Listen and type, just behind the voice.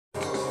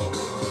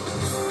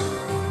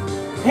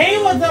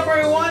Hey, what's up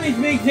everyone? It's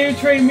me,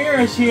 Trey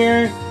Mirish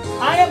here.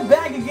 I am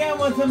back again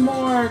with some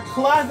more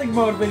classic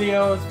mode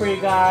videos for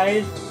you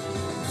guys.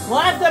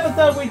 Last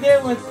episode we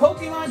did was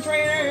Pokemon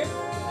Trainer,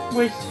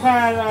 which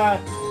had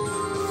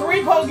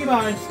 3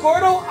 Pokemon,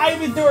 Squirtle,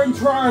 Ivysaur, and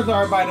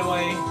Charizard, by the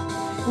way.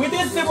 We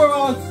did super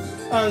well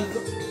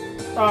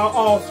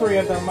all 3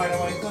 of them, by the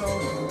way, so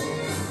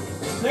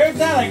there's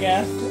that, I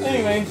guess.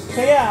 Anyways,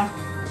 so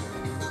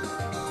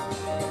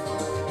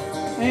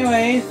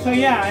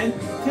yeah.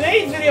 In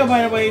today's video,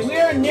 by the way, we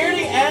are near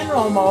the end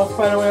almost,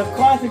 by the way, of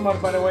Classic Mode,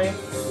 by the way.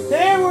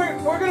 Today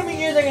we're going to be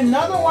using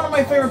another one of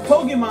my favorite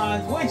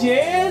Pokemons, which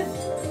is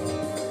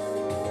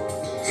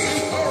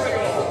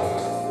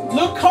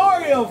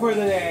Lucario for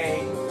the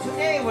day. So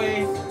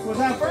anyways,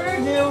 without further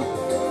ado,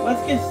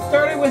 let's get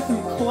started with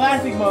some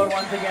Classic Mode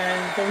once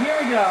again. So here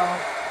we go.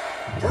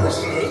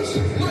 Versus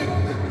Link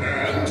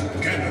and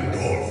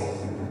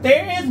Ganondorf.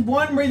 There is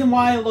one reason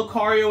why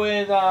Lucario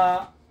is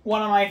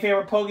one of my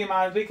favorite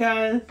Pokemon,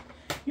 because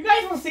you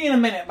guys will see in a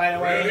minute, by the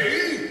way.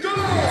 Ready, go!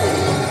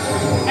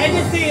 As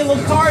you see,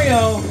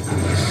 Lucario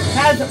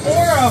has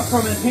aura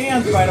from his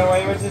hands, by the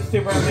way, which is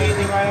super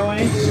amazing, by the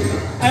way.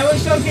 I will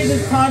showcase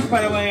his taunt,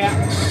 by the way,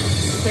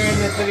 during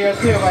this video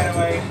too, by the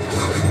way.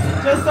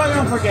 Just so I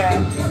don't forget.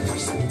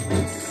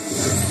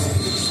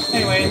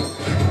 Anyways.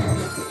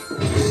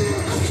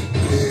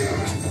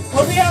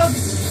 We'll see how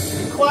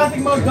Classic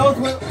Mode goes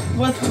with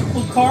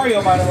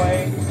Lucario, by the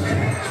way.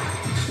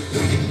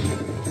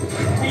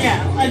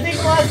 Yeah, I think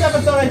last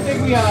episode,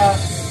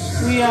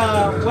 we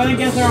went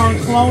against our own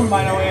clone,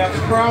 by the way, of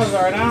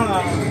Charizard. I don't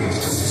know.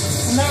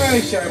 I'm not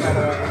really sure, by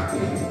the way.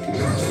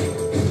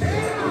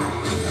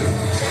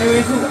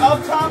 Anyways, this is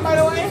up top, by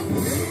the way.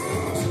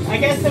 I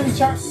guess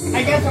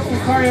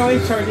Lucario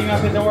is charging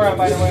up his aura,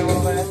 by the way, a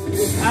little bit.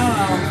 I don't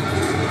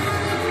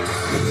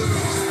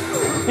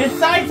know. His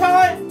side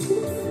taunt,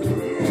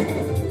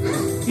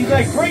 he's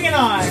like, bring it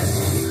on.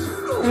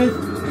 And his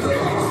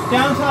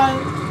down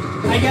taunt,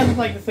 I guess it's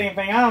like the same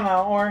thing. I don't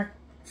know. Or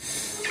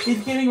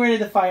he's getting ready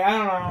to fight. I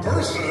don't know.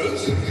 Versus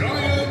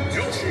Giant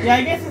Yoshi. Yeah,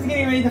 I guess he's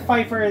getting ready to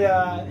fight for his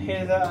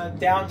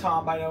down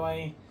taunt, by the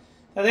way.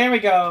 So there we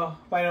go,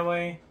 by the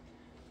way.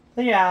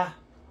 So yeah.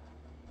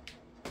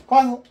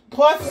 Plus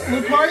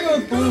Lucario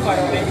is blue, by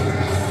the way,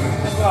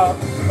 as well.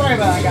 Sorry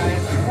about that,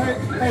 guys.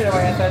 Sorry the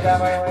way I said that,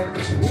 by the way.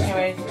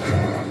 Anyways,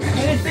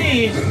 let's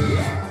see.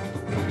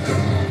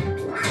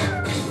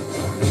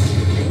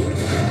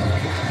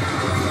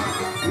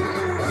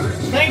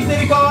 Thanks,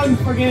 Citycon,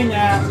 for getting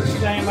that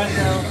giant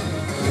mushroom.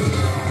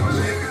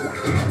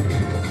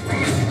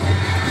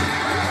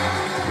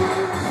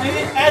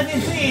 As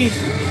you see,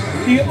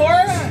 the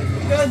aura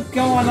does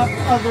go on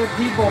other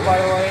people, by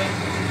the way.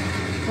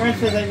 For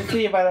instance, as you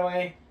see, by the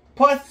way.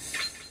 Plus,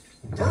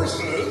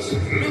 Versus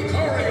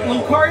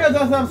Lucario. Lucario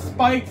does have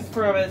spikes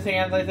from his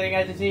hands, I think,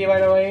 as you see, by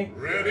the way.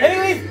 Ready?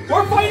 Anyways,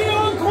 we're fighting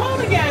our own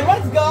clone again.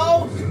 Let's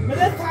go. But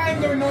this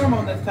time, they're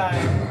normal this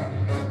time.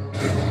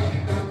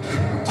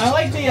 I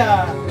like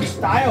the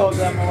style of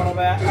them a little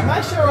bit. I'm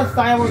not sure what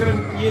style we're going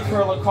to use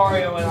for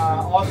Lucario in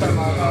All-Star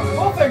mode, but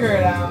we'll figure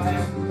it out.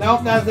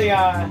 Nope, that's the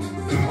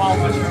small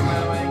mushroom, by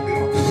the way.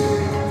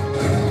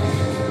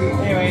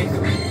 Anyways.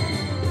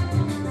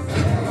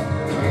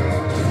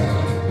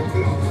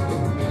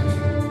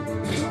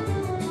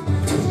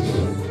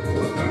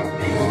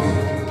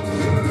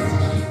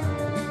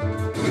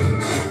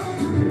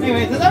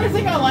 Anyways, another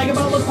thing I like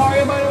about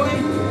Lucario, by the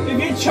way, if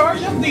you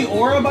charge up the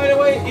aura, by the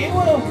way, it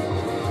will...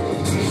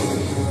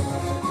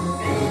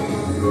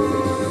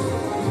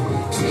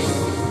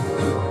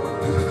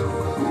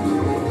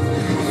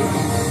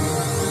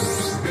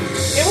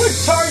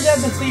 charge up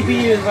the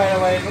CPUs, by the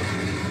way.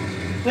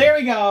 There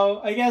we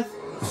go. I guess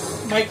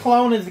my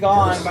clone is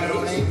gone, by the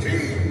way.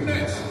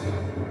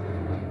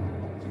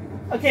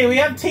 Okay, we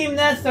have Team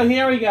Nest, so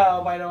here we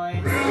go, by the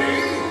way.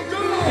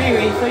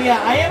 Anyway, so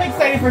yeah, I am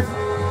excited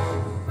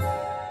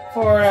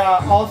for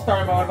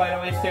All-Star mode, by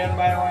the way, soon,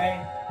 by the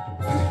way.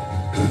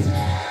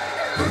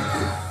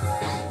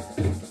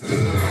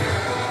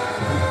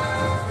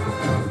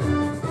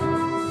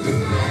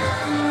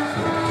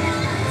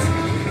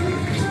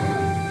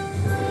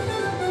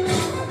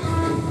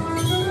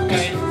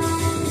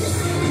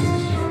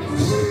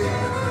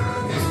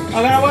 I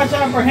gotta watch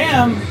out for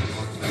him.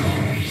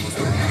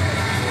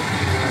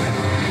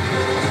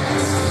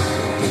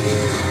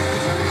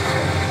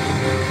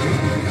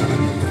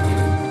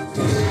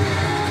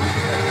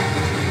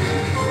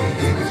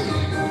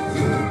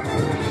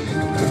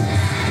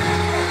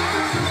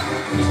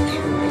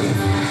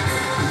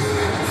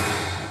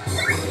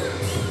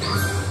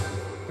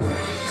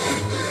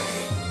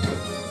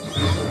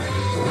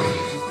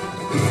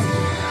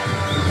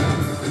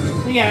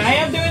 Yeah, I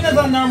am doing this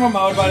on normal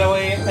mode, by the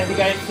way, as you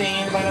guys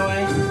seen, by the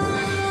way.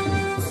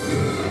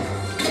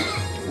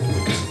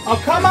 Oh,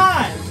 come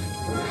on!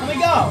 Let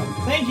me go!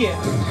 Thank you!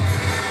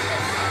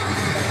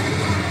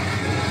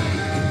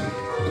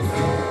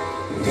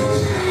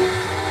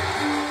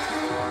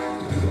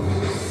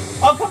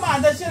 Oh, come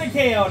on! That should have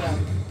KO'd him.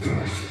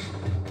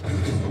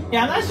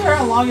 Yeah, I'm not sure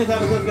how long this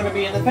episode's gonna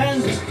be. It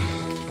depends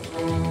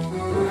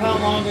how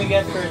long we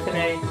get for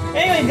today.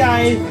 Anyway,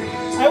 guys,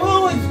 I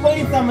will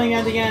explain something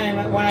at the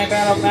end when I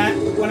battle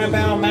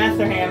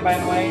Master Hand. By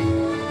the way.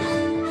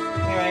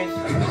 Anyways.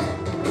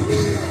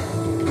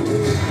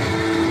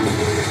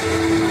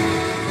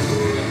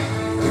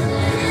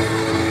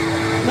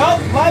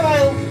 Nope. Bye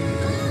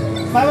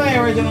bye,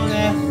 original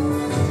Ness.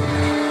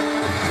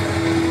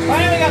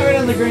 Finally got rid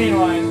of the green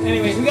one.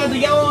 Anyways, we got the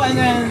yellow and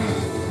then.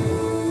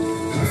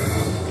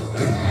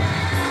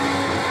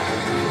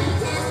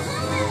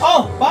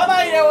 Oh,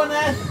 bye-bye, yellow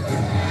Ness!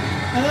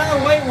 And then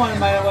the white one,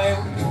 by the way,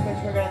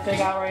 which we're gonna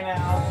take out right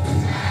now.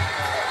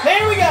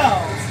 There we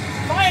go!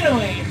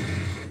 Finally!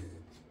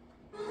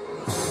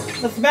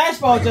 The Smash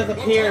Ball just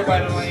appeared,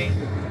 by the way.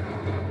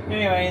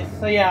 Anyways,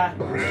 so yeah.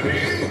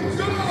 Ready,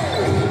 go!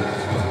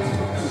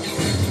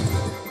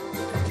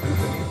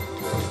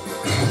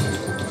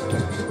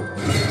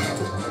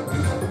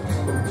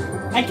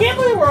 I can't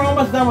believe we're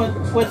almost done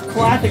with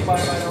Classic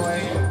Mode, by the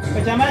way.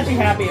 Which I'm actually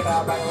happy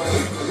about, by the way.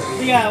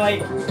 So yeah,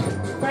 like,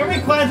 for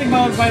every Classic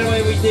Mode, by the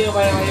way, we do,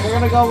 by the way, we're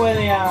gonna go with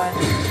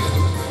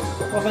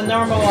a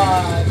normal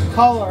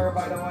color,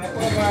 by the way.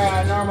 With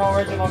our normal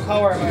original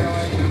color, by the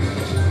way.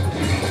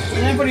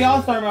 And then for the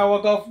All-Star Mode,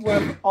 we'll go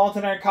with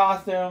alternate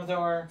costumes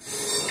or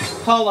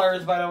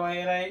colors, by the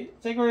way. And I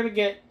think we're gonna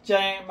get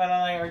Giant Metal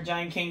Knight or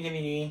Giant King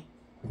DDD.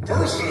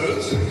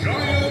 Versus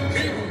Giant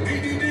King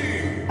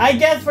DDD. I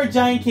guess for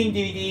Giant King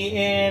DDD,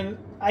 and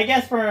I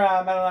guess for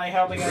Metal Knight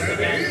helping us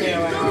again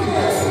too.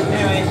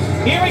 Anyways,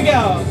 here we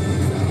go.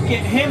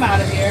 Get him out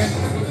of here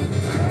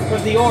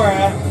with the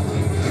aura.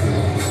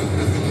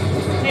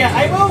 Yeah,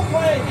 I will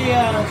put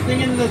the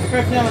thing in the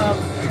description of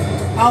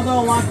how to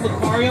unlock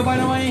Lucario, by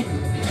the way.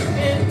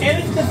 And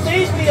it's the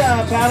stage we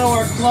battle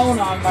or clone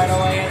on, by the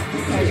way,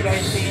 as you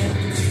guys see.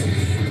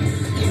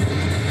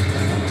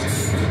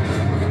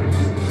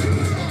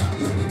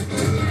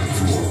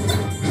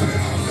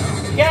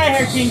 Get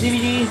out of here, King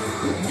DVD.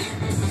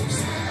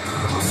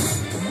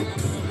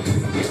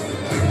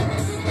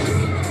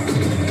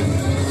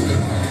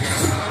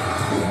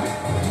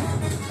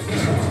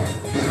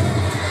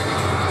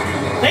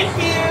 Thank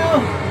you!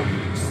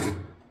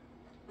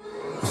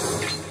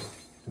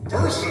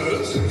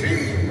 Versus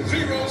Team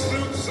Zero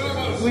Suit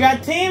Samus. We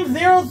got Team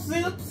Zero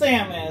Suit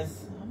Samus.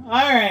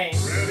 Alright.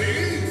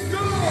 Ready, go!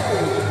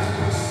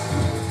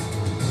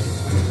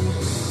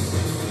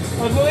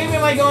 I believe we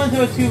might go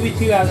into a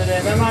 2v2 after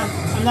this.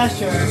 I'm not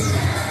sure.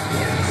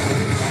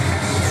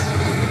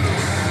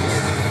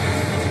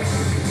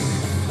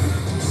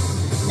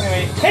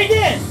 Anyway, take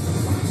this!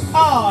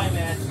 Oh, I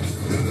missed.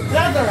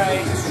 That's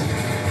alright.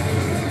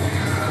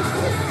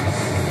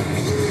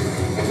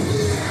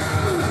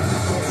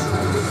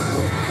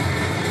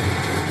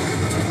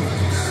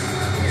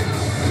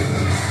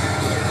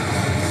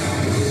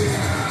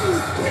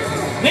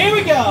 There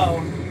we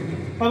go!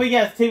 What we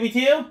guess,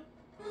 2v2?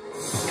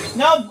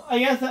 Nope, I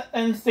guess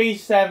in stage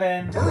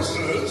 7.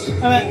 Versus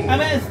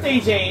I'm at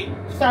stage 8.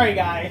 Sorry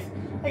guys.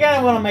 I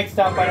got a little mixed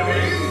up by the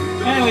way.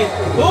 Anyways,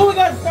 ooh, we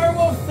got Star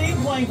Wolf theme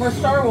playing for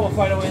Star Wolf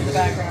by the way in the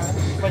background,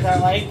 which I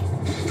like.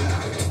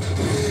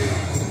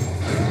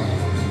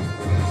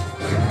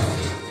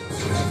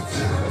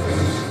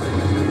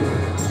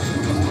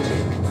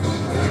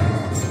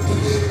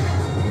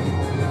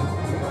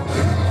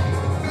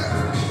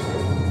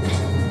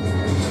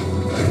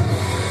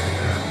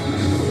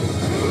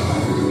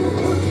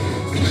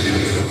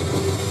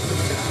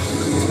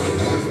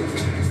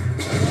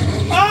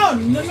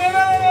 No,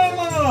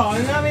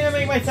 I'm not going to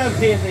make myself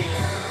dizzy.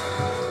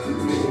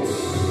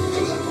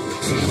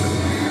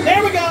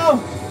 There we go!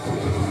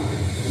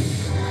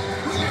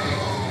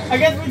 I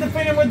guess we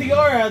defeat him with the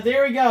aura.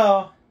 There we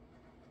go.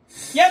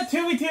 Yep,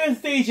 2v2 in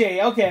stage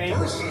 8. Okay.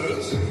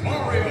 Versus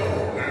Mario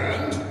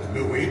and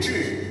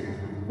Luigi.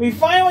 We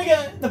finally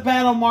get the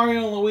battle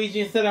Mario and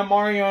Luigi instead of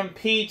Mario and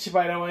Peach,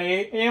 by the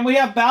way. And we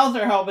have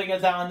Bowser helping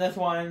us out on this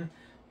one.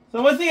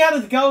 So we'll see how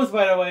this goes,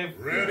 by the way.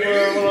 Ready, for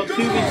a little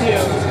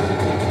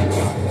 2v2.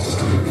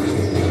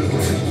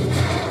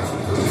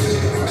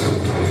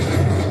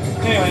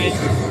 Anyways.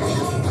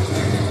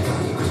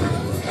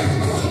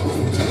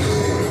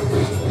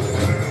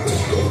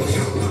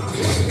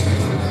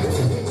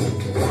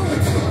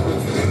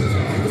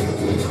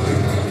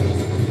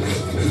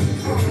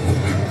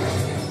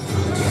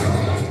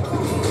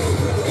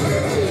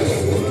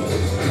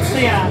 So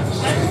yeah,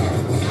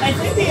 I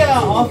think the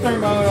All-Star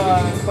mode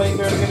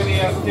playthrough is going to be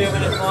a few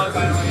minutes long,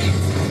 by the way.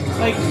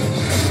 Like,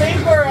 same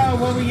for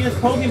when we use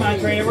Pokemon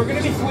Trainer, we're going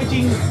to be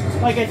switching,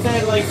 like I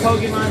said, like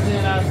Pokemons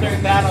in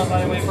certain battles,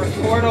 by the way, for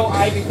Squirtle,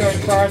 Ivysaur,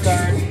 and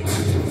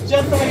Charizard.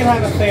 Just so we can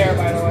have a fair,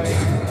 by the way.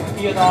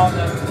 Use all of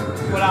them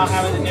without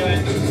having to do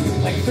it,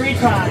 like 3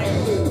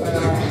 times, by the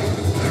way.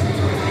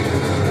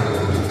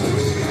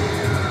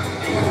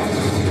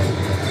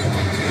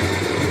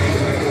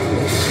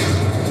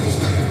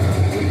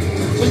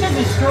 We're just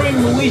destroying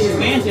Luigi's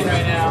mansion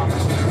right now.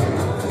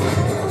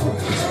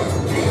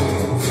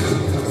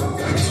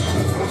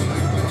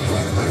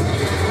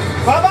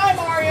 Bye-bye,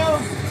 Mario!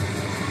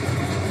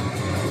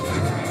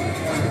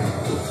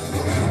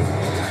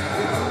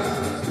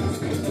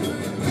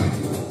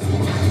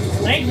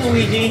 Thanks,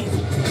 Luigi.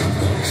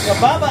 So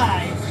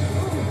bye-bye.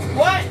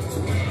 What?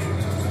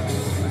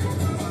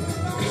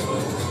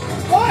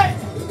 What?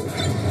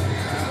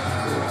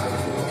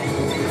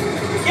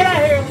 Get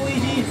out of here,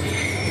 Luigi.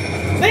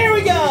 There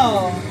we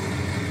go.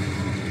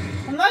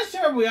 I'm not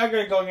sure if we are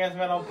going to go against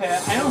Metal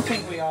Pit. I don't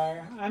think we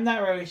are. I'm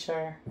not really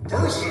sure.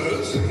 Versus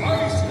Ice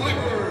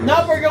Climbers.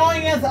 Nope, we're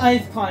going against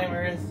Ice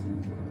Climbers.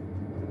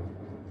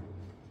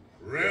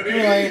 Ready,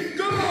 Anyways.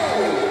 go!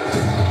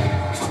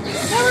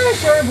 Not really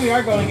sure if we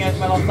are going against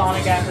Metal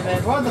Sonic after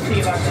this. We'll have to see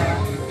about that.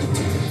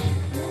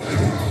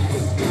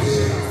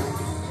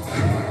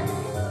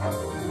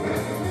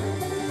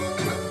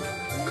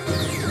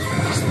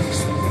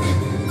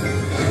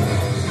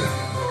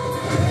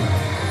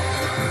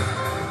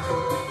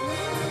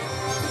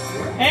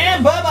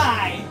 And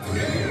bye-bye!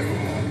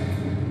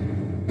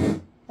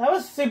 That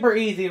was super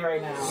easy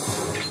right now.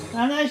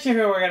 I'm not sure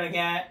who we're gonna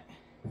get.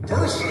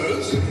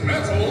 Versus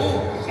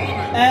Metal Sonic.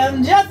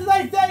 And just as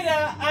I say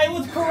that, I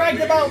was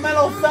correct about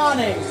Metal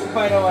Sonic,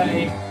 by the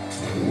way.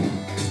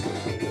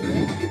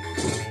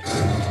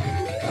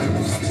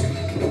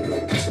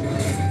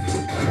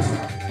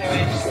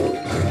 Anyway,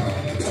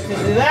 let's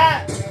just do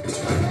that.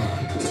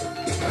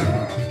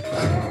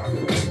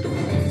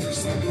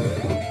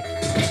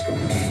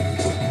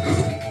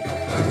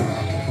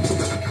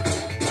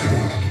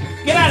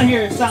 Get out of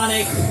here,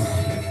 Sonic!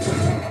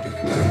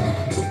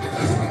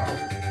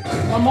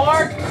 One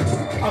more?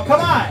 Oh,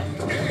 come on!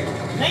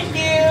 Thank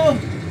you!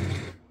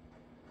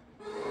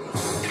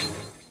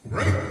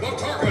 Break the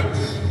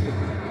targets.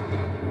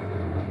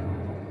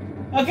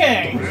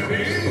 Okay.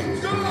 Ready,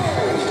 go!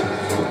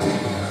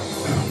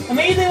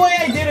 Amazing way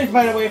I do this,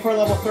 by the way, for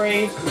level 3.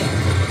 It's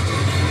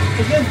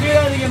just do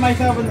that to get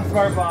myself in the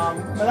smart bomb,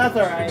 but that's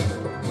alright.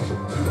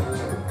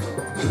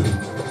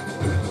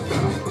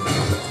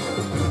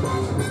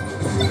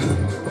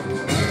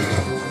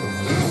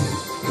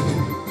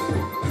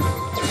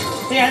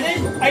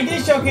 Yeah, I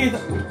did showcase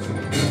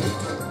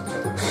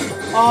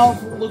all of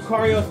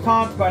Lucario's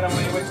taunts, by the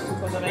way, which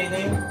was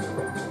amazing.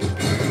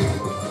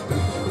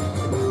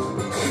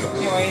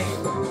 Anyway,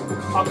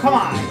 oh come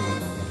on!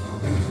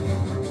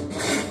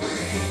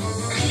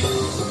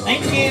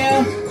 Thank you.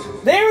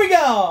 There we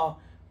go.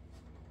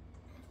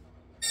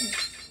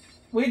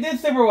 We did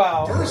super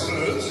well.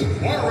 Versus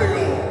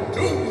Wario,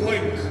 Toon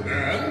Link,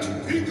 and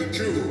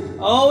Pikachu.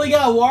 Oh, we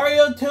got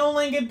Wario, Toon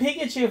Link, and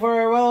Pikachu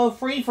for a little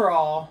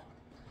free-for-all.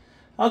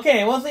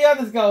 Okay, we'll see how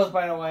this goes,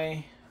 by the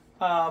way.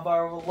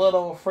 Our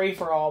little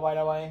free-for-all, by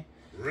the way.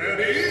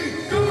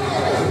 Ready, go!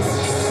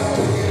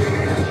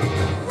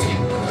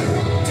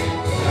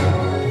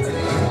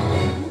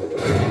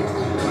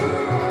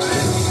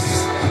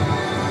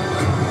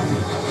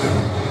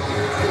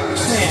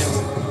 Man.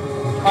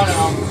 Oh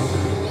no.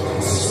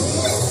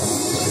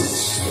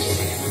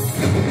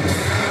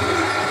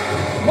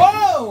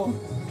 Whoa!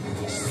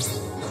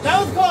 That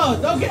was close!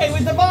 Okay, we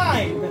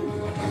survived!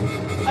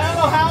 I don't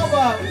know how,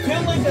 but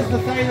Toon Link just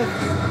decided.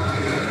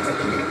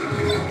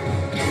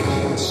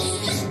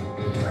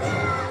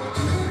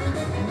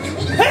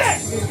 Hey!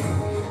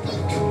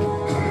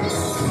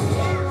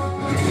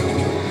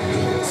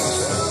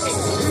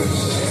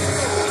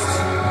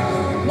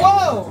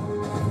 Whoa!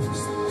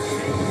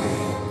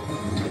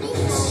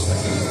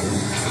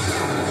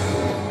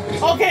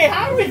 Okay,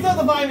 how are we still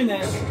surviving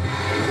this?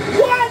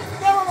 What?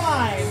 Never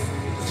mind.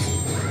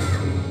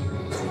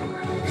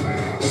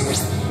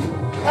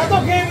 That's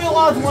okay, we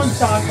lost one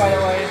stock, by the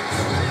way.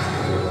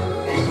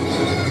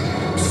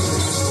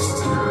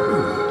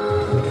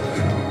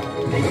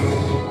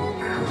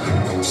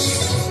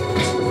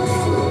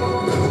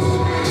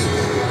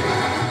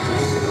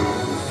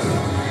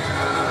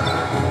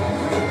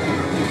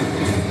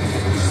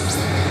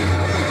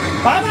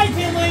 Bye-bye,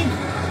 Toon Link!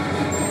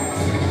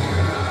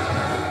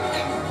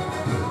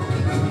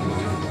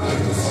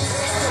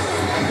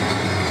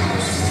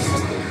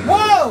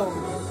 Whoa!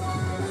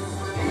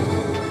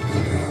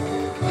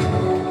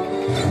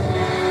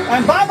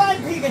 And bye-bye,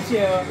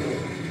 Pikachu!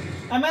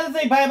 I meant to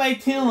say bye-bye,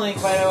 Toon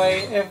Link, by the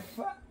way,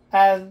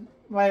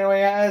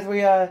 as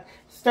we,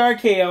 star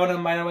KO'd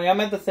him, by the way. I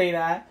meant to say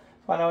that,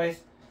 by the way.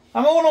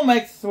 I'm a little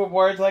mixed with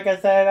words, like I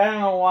said. I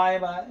don't know why,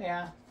 but,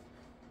 yeah.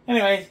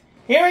 Anyways,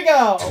 here we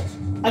go!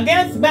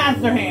 Against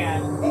Master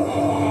Hand!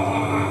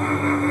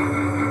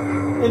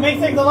 It makes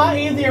things a lot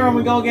easier when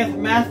we go against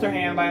Master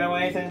Hand, by the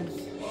way, since...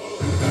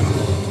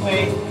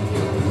 Wait.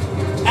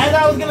 As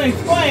I was gonna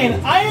explain,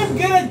 I am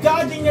good at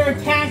dodging their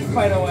attacks,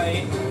 by the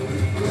way.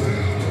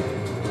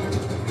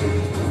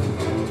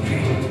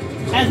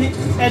 As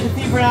you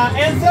see for now,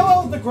 and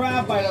so is the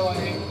grab, by the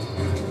way.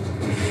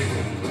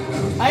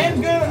 I am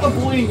good at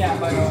avoiding that,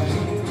 by the way.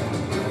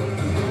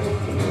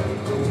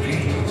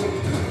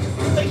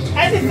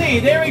 As you see,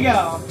 there we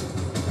go.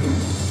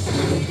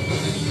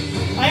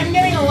 I am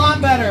getting a lot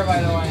better,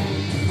 by the way.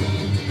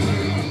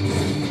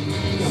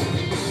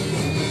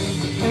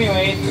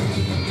 Anyways.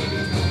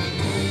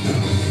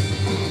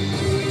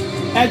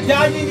 At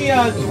dodging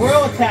the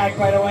swirl attack,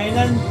 by the way,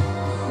 and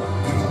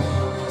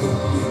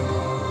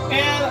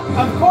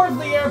of course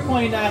the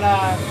airplane that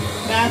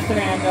Master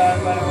Hand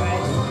does, by the way.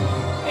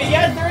 And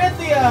yes, there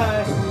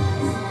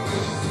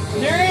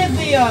is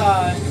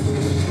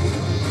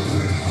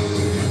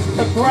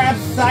the grab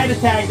side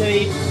attack that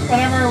he,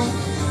 whenever,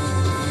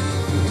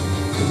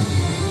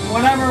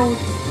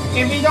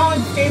 if you don't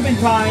escape in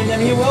time, then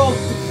he will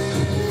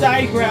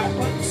side grab.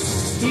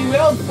 He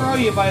will throw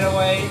you, by the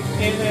way,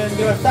 and then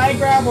do a side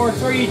grab or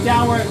throw you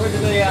downward with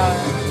the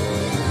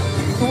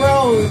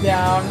throw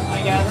down.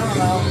 I guess, I don't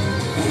know.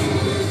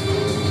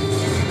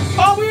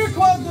 Oh, we were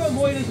close to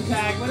avoid this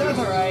attack, but that's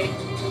alright.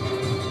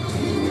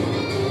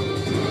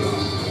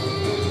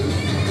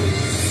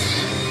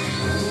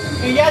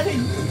 And yes,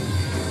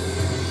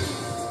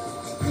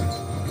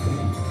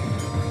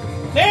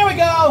 there we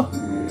go!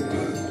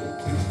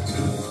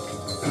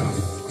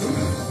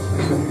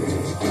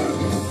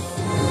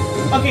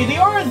 Okay, the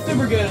aura is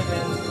super good at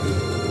this.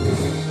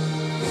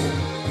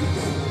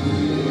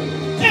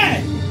 No.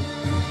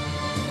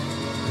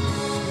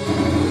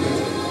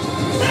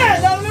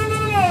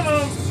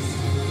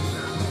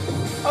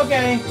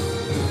 Okay.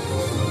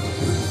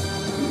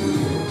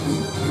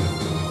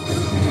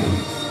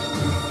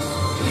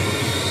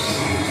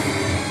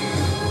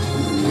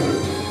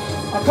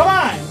 Oh, come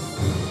on!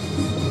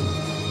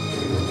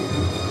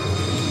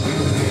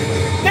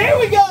 There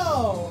we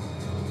go!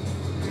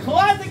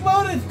 Classic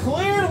mode is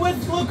cleared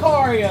with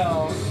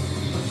Lucario.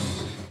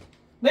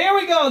 There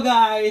we go,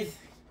 guys.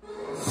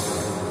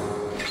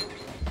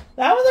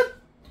 That was a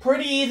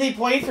pretty easy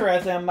playthrough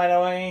as him, by the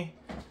way.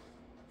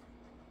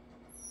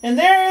 And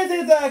there is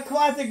his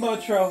classic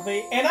mode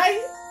trophy, and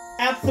I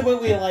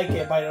absolutely like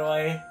it, by the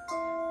way.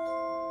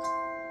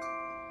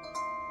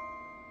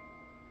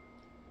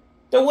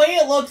 The way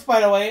it looks, by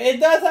the way,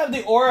 it does have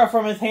the aura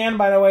from his hand,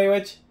 by the way,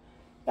 which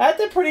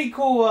that's a pretty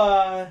cool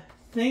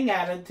thing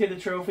added to the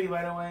trophy,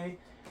 by the way.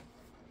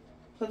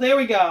 So there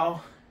we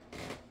go.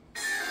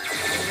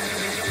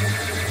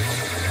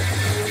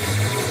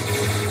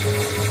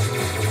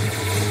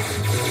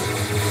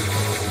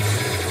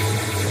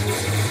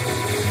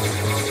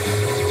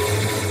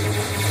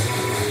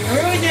 I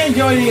really did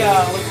enjoy the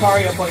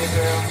Lucario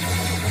playthrough.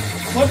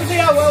 We'll have to see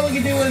how well we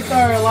can do with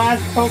our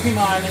last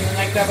Pokemon in the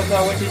next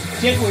episode, which is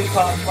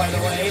Jigglypuff, by the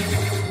way.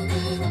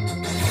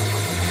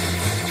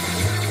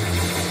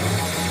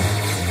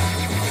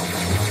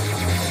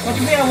 We'll have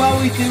to see how well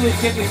we do with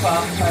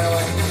Jigglypuff, by the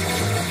way.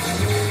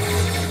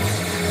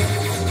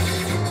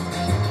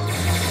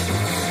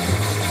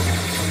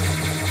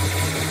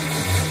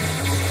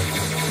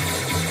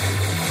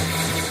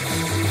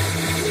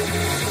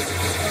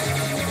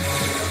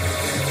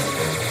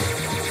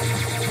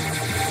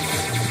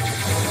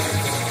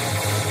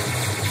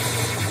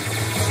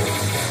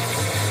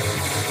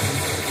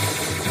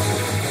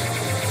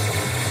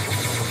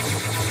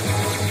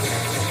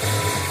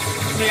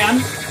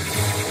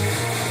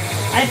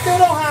 I still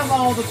don't have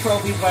all the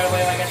trophies, by the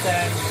way, like I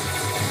said.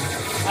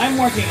 I'm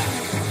working on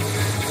it.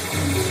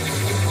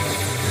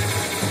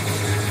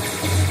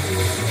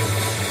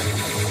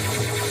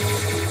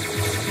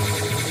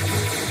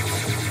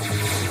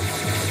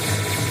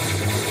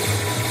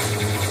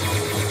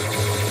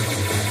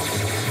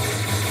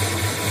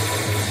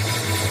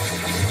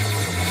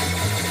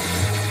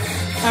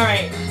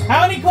 Alright,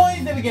 how many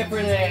coins did we get for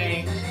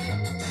today?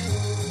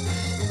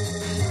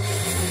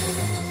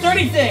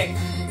 36!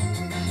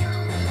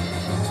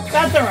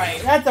 That's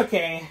alright, that's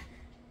okay.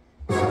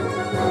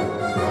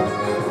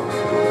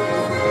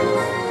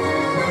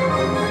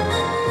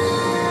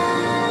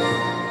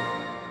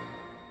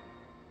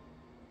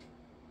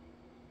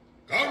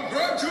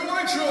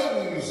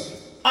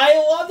 Congratulations! I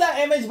love that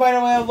image, by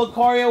the way, of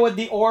Lucario with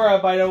the aura,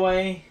 by the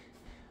way.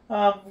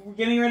 We're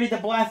getting ready to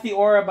blast the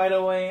aura, by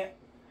the way.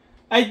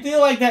 I do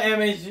like that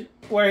image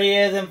where he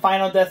is in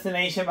Final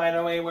Destination, by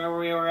the way, where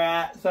we were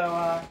at.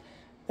 So,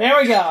 there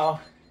we go.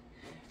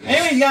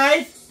 Anyways,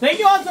 guys, thank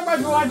you all so much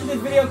for watching this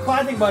video,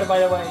 Classic Mode, by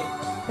the way.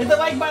 Hit the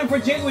like button for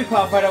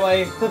Jigglypuff, by the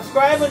way.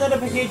 Subscribe with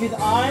notifications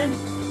on,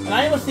 and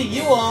I will see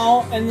you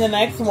all in the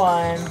next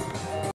one.